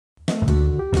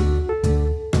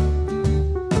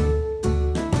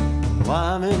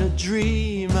I'm in a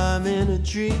dream, I'm in a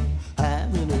dream,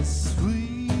 I'm in a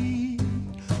sweet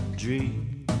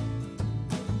dream.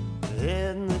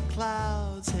 Head in the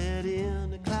clouds, head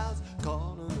in the clouds,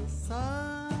 caught on the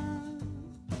sun.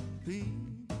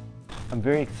 I'm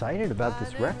very excited about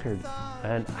this record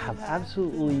and have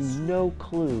absolutely no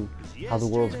clue how the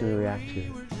world's going to react to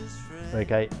it.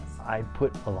 Like I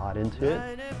put a lot into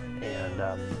it, and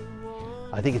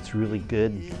I think it's really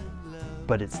good,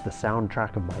 but it's the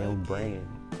soundtrack of my own brain.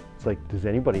 It's like, does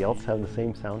anybody else have the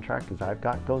same soundtrack as I've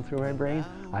got going through my brain?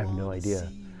 I have no idea.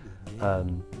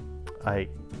 I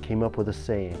came up with a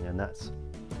saying, and that's,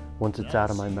 once it's out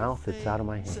of my mouth, it's out of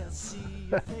my hands.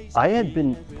 I had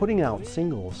been putting out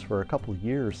singles for a couple of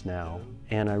years now,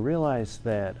 and I realized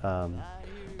that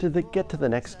to get to the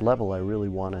next level, I really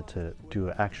wanted to do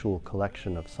an actual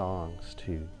collection of songs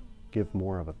to give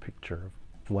more of a picture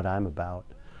of what I'm about.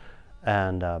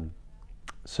 And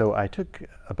so I took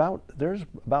there's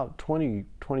about 20,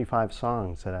 25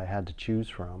 songs that I had to choose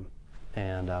from.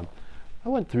 And I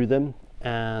went through them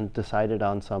and decided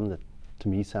on some that to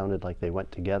me sounded like they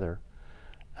went together.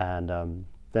 And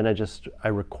then I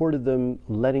recorded them,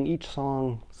 letting each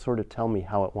song sort of tell me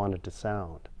how it wanted to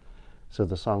sound. So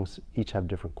the songs each have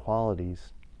different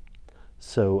qualities.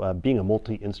 So being a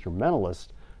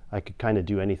multi-instrumentalist, I could kind of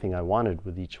do anything I wanted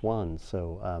with each one.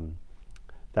 So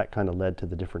that kind of led to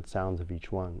the different sounds of each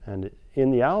one. And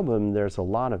in the album, there's a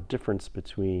lot of difference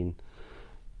between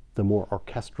the more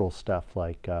orchestral stuff,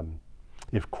 like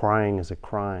If Crying is a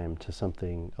Crime, to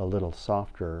something a little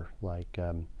softer, like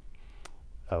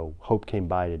Oh, Hope Came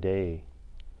By Today.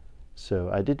 So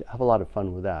I did have a lot of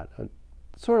fun with that.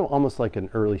 Sort of almost like an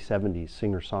early 70s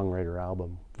singer-songwriter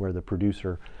album where the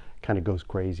producer kind of goes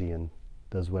crazy and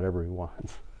does whatever he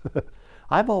wants.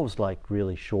 I've always liked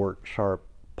really short, sharp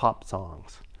pop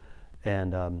songs,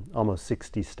 and almost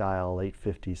 60s style, late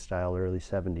 50s style, early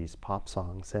 70s pop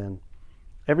songs. And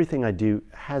everything I do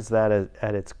has that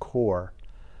at its core,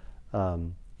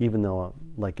 even though,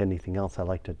 like anything else, I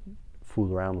like to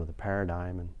fool around with the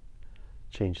paradigm and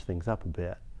change things up a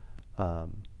bit.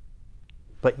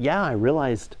 But yeah, I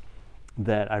realized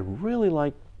that I really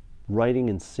like writing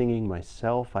and singing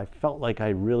myself. I felt like I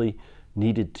really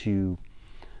needed to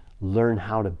learn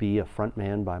how to be a front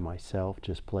man by myself,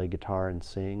 just play guitar and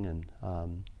sing,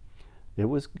 and it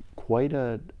was quite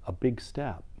a big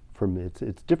step.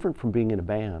 It's different from being in a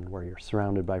band where you're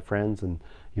surrounded by friends and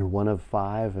you're one of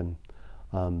five, and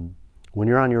when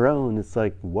you're on your own, it's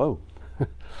like, whoa,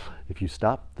 if you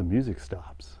stop, the music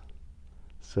stops.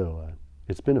 So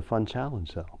it's been a fun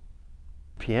challenge though.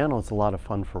 Piano is a lot of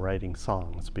fun for writing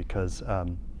songs because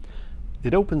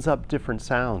it opens up different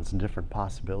sounds and different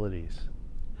possibilities.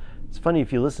 It's funny,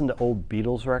 if you listen to old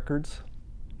Beatles records,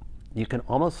 you can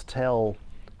almost tell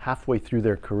halfway through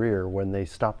their career when they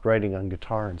stopped writing on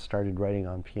guitar and started writing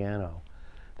on piano.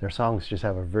 Their songs just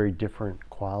have a very different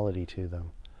quality to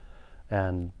them.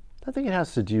 And I think it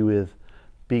has to do with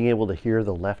being able to hear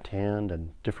the left hand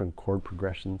and different chord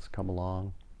progressions come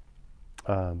along.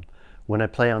 When I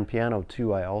play on piano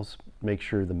too, I always make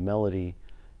sure the melody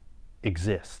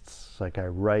exists. Like I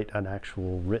write an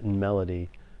actual written melody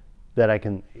that I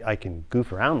can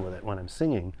goof around with it when I'm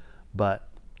singing, but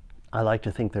I like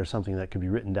to think there's something that could be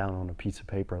written down on a piece of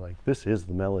paper, like this is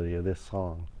the melody of this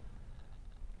song.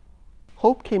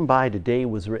 Hope Came By Today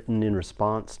was written in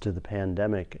response to the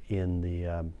pandemic in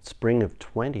the spring of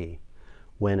 20,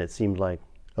 when it seemed like,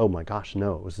 oh my gosh,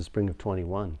 no, it was the spring of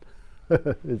 21.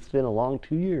 It's been a long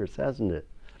 2 years, hasn't it?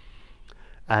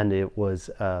 And it was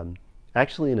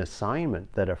actually an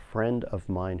assignment that a friend of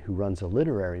mine who runs a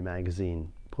literary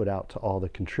magazine put out to all the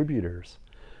contributors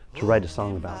to write a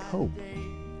song about hope.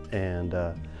 And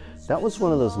that was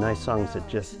one of those nice songs that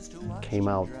just came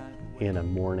out in a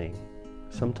morning.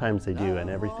 Sometimes they do, and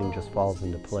everything just falls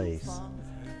into place.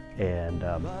 And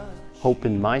hope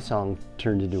in my song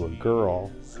turned into a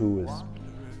girl who is,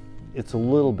 it's a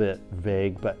little bit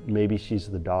vague, but maybe she's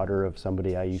the daughter of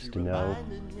somebody I used to know.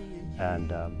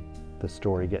 And the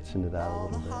story gets into that a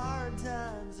little bit.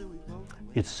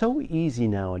 It's so easy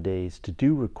nowadays to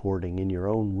do recording in your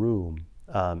own room.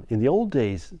 In the old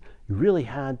days, you really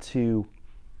had to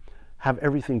have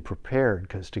everything prepared,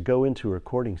 because to go into a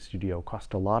recording studio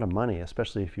cost a lot of money,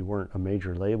 especially if you weren't a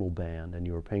major label band and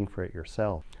you were paying for it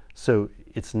yourself. So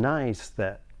it's nice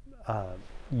that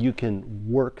you can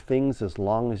work things as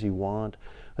long as you want,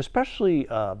 especially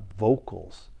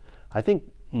vocals. I think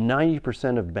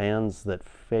 90% of bands that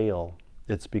fail,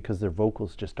 it's because their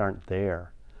vocals just aren't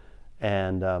there.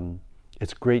 And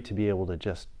it's great to be able to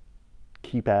just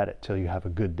keep at it till you have a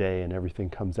good day and everything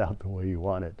comes out the way you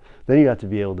want it. Then you have to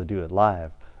be able to do it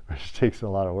live, which takes a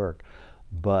lot of work.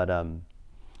 but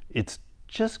it's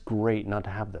just great not to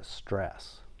have the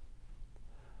stress.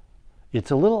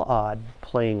 It's a little odd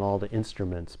playing all the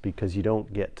instruments because you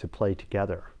don't get to play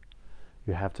together.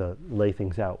 You have to lay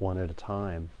things out one at a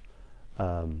time.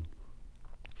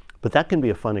 But that can be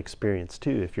a fun experience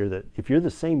too. If you're the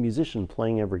same musician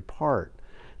playing every part,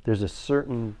 there's a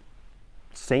certain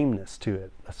sameness to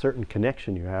it, a certain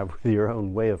connection you have with your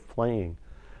own way of playing.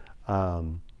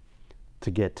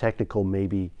 To get technical,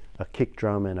 maybe a kick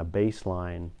drum and a bass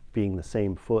line being the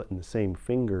same foot and the same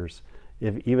fingers,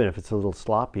 even if it's a little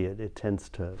sloppy, it tends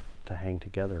to hang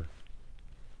together.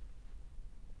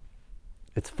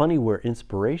 It's funny where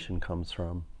inspiration comes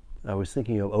from. I was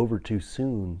thinking of Over Too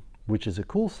Soon, which is a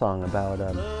cool song about,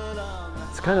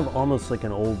 it's kind of almost like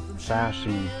an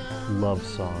old-fashioned love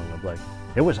song of like,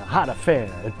 it was a hot affair,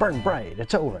 it burned bright,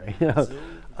 it's over, you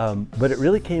know. But it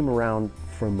really came around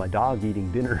from my dog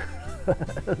eating dinner.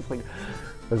 I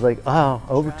was like, oh,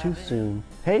 Over Too Soon.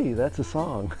 Hey, that's a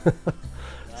song.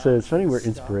 So it's funny where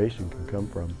inspiration can come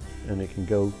from, and it can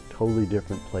go totally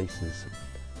different places.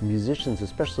 Musicians,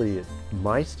 especially at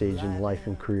my stage in life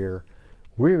and career,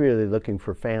 we're really looking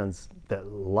for fans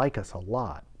that like us a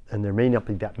lot, and there may not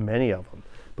be that many of them,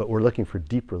 but we're looking for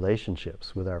deep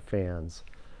relationships with our fans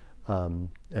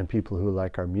and people who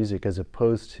like our music, as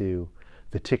opposed to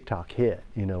the TikTok hit,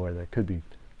 you know, where there could be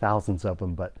thousands of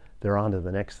them, but they're on to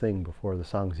the next thing before the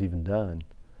song's even done.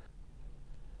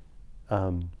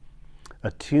 A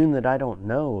tune that I don't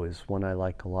know is one I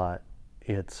like a lot.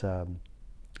 It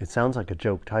sounds like a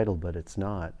joke title, but it's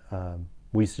not.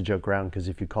 We used to joke around because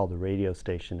if you call the radio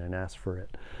station and ask for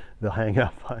it, they'll hang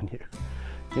up on you.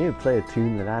 You need to play a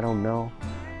tune that I don't know.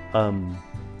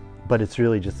 But it's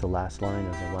really just the last line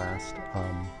of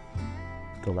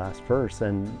the last verse.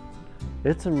 And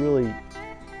it's a really,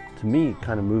 to me,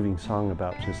 kind of moving song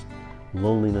about just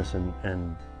loneliness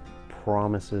and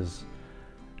promises,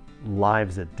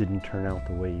 lives that didn't turn out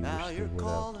the way you wish they would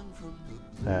have.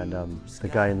 And the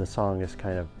guy in the song is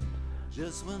kind of,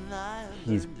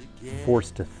 he's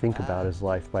forced to think about his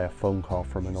life by a phone call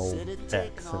from an old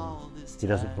ex, and he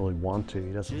doesn't really want to.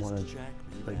 He doesn't want to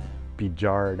like be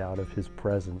jarred out of his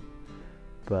present.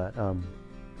 But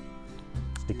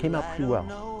it came out pretty well.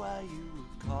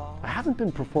 I haven't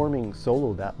been performing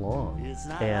solo that long,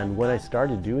 and when I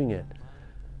started doing it,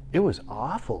 it was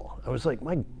awful. I was like,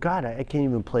 my God, I can't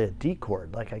even play a D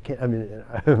chord. Like I mean,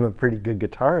 I'm a pretty good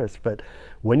guitarist, but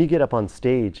when you get up on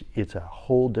stage, it's a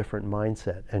whole different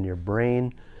mindset, and your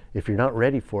brain, if you're not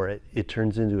ready for it, it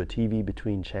turns into a TV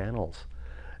between channels,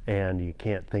 and you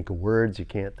can't think of words, you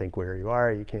can't think where you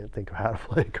are, you can't think of how to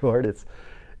play a chord.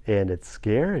 And it's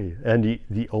scary, and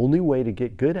the only way to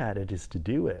get good at it is to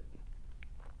do it.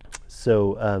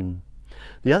 So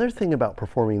the other thing about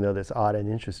performing, though, that's odd and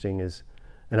interesting is,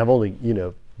 and I've only, you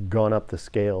know, gone up the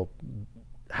scale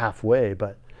halfway,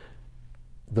 but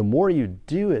the more you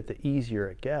do it, the easier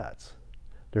it gets.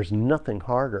 There's nothing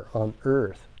harder on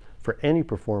earth for any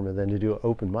performer than to do an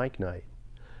open mic night.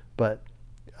 But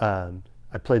I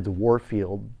played the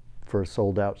Warfield for a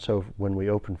sold-out show when we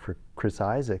opened for Chris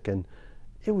Isaak, and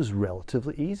it was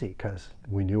relatively easy because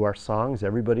we knew our songs.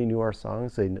 Everybody knew our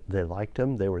songs. They liked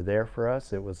them. They were there for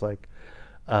us. It was like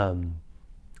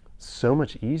so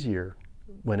much easier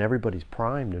when everybody's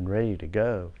primed and ready to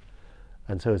go.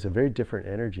 And so it's a very different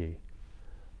energy.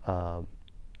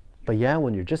 But yeah,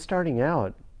 when you're just starting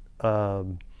out,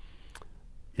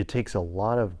 it takes a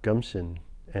lot of gumption,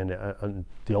 and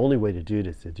the only way to do it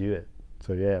is to do it.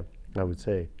 So yeah, I would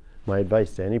say my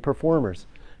advice to any performers,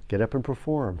 get up and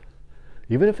perform.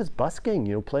 Even if it's busking,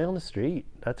 you know, play on the street.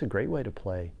 That's a great way to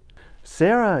play.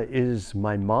 Sarah is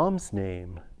my mom's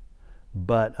name,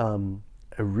 but it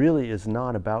really is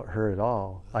not about her at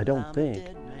all. I don't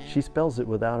think. She spells it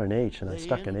without an H, and I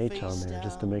stuck an H on there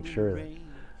just to make sure that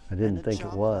I didn't think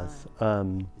it was.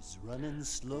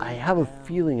 I have a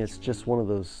feeling it's just one of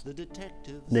those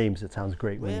names that sounds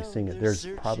great when you sing it. There's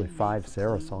probably 5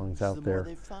 Sarah songs out there,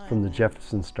 from the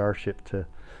Jefferson Starship to,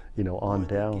 you know, on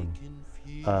down.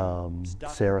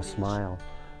 Sarah Smile.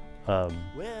 But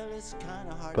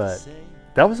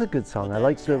that was a good song. I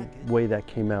liked the way that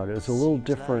came out. It was a little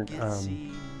different.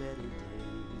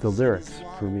 The lyrics,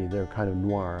 for me, they're kind of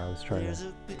noir. I was trying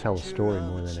to tell a story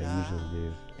more than I usually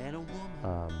do.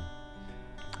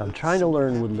 I'm trying to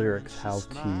learn with lyrics how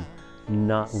to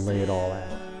not lay it all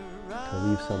out, to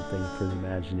leave something for the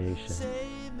imagination.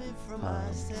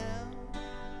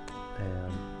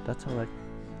 And that's how that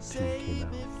tune came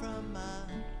out.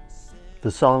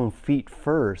 The song Feet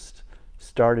First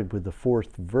started with the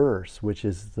 4th verse, which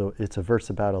is it's a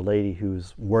verse about a lady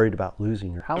who's worried about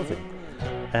losing her housing.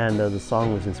 And the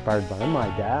song was inspired by my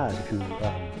dad, who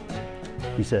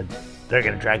He said, they're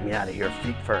going to drag me out of here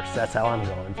feet first. That's how I'm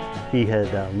going. He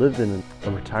had lived in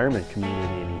a retirement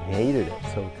community and he hated it.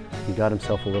 So he got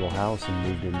himself a little house and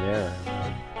moved in there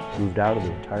and moved out of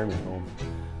the retirement home.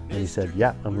 And he said,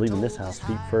 yeah, I'm leaving this house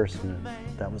feet first. And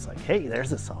that was like, hey,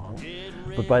 there's a song.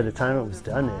 But by the time it was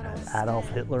done, it had Adolf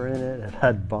Hitler in it. It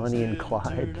had Bonnie and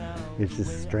Clyde. It's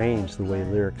just strange the way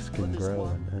lyrics can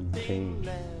grow and change.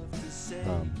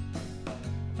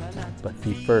 But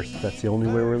feet first, that's the only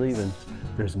way we're leaving.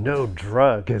 There's no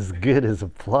drug as good as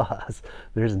applause.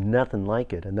 There's nothing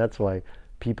like it. And that's why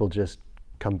people just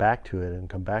come back to it and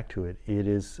come back to it. It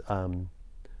is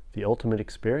the ultimate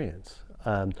experience.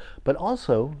 But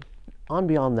also, on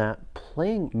beyond that,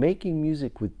 making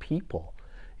music with people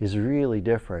is really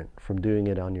different from doing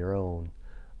it on your own.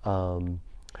 And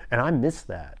I miss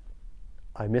that.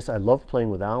 I love playing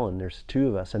with Alan. There's two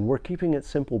of us, and we're keeping it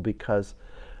simple because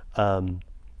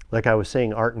like I was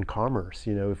saying, art and commerce,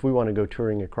 you know, if we want to go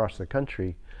touring across the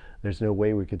country, there's no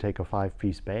way we could take a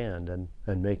 5-piece band and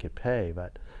make it pay,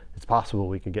 but it's possible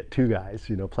we could get 2 guys,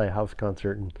 you know, play a house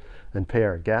concert and pay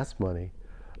our gas money.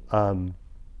 But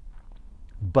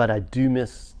I do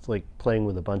miss like playing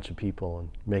with a bunch of people and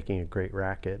making a great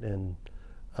racket, and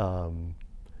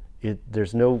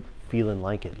there's no feeling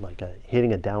like it, like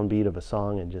hitting a downbeat of a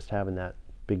song and just having that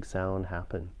big sound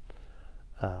happen.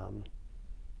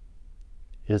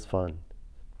 Is fun.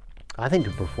 I think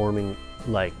of performing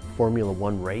like Formula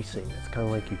 1 racing. It's kind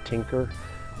of like you tinker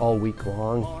all week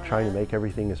long trying to make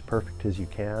everything as perfect as you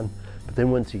can. But then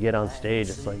once you get on stage,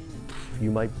 it's like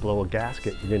you might blow a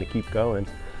gasket. You're going to keep going.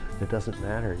 It doesn't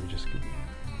matter. You just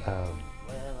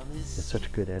it's such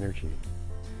good energy.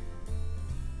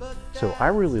 So I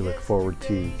really look forward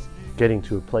to getting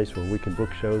to a place where we can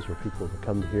book shows where people will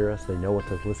come to hear us. They know what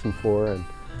to listen for, and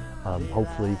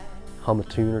hopefully hum a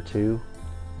tune or two.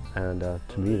 And to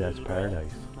me, that's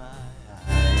paradise.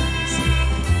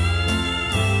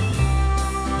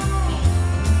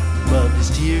 But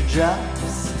these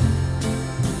teardrops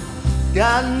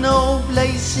got no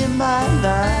place in my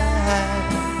life.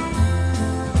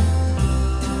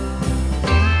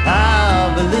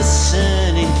 I'll be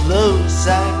listening close, I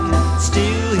can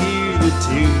still hear the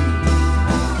tune.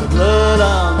 The blood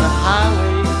on the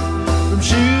highway from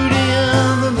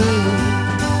shooting the moon.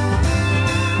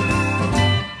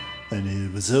 And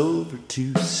it was over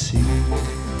too soon.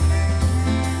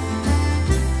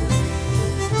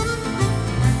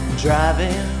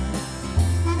 Driving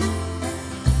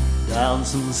down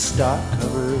some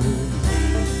star-covered lane,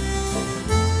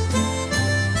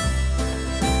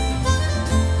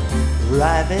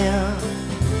 arriving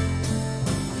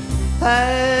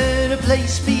at a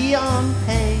place beyond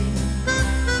pain,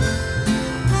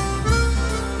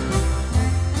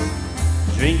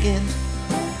 drinking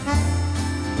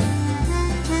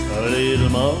a little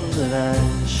more than I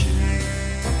should,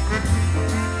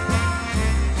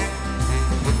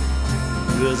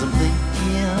 'cause I'm thinking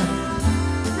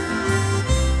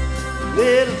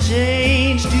little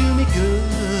change do me good.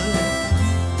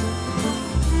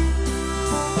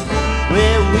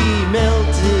 Well, we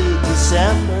melted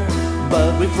December,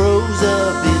 but we froze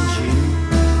up in June.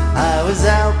 I was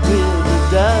out with the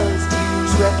dust, you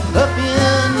swept up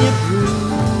in your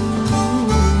groove,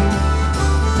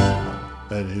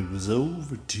 and it was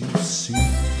over too soon.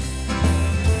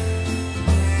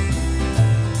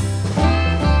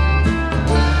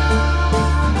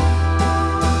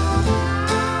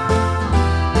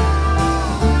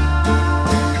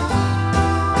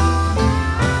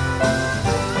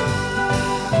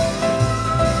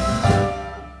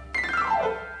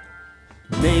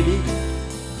 Maybe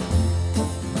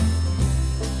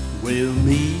we'll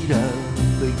meet up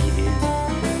again.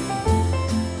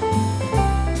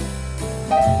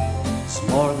 It's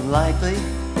more than likely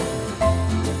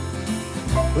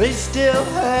we still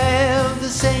have the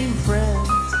same friends.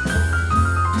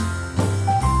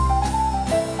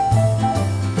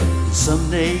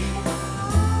 Someday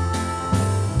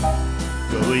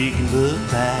we can look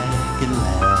back and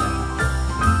laugh.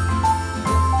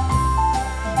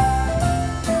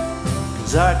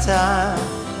 Our time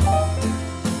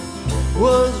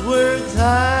was worth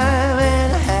time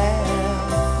and a half.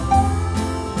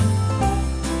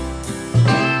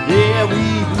 Yeah,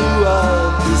 we blew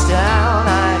up this town,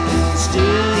 I can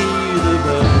still hear the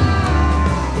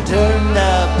buzz. We turned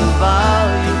up the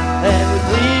volume and we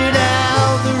cleared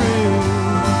out the room,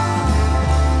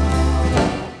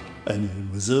 and it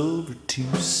was over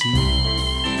too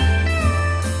soon.